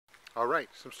Alright,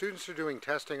 some students are doing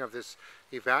testing of this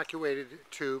evacuated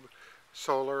tube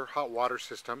solar hot water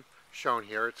system shown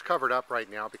here. It's covered up right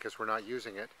now because we're not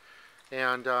using it.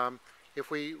 And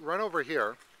if we run over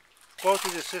here, flow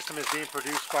through the system is being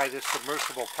produced by this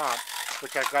submersible pump,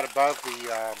 which I've got above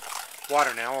the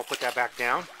water now. I'll put that back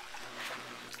down.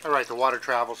 Alright, the water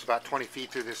travels about 20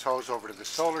 feet through this hose over to the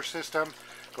solar system,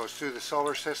 goes through the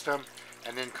solar system,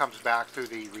 and then comes back through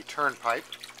the return pipe.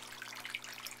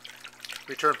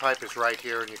 Return pipe is right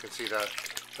here, and you can see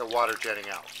the water jetting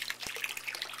out.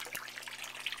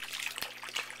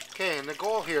 Okay, and the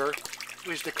goal here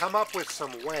is to come up with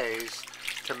some ways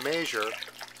to measure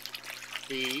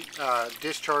the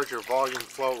discharge or volume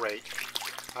flow rate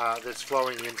that's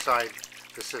flowing inside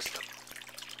the system.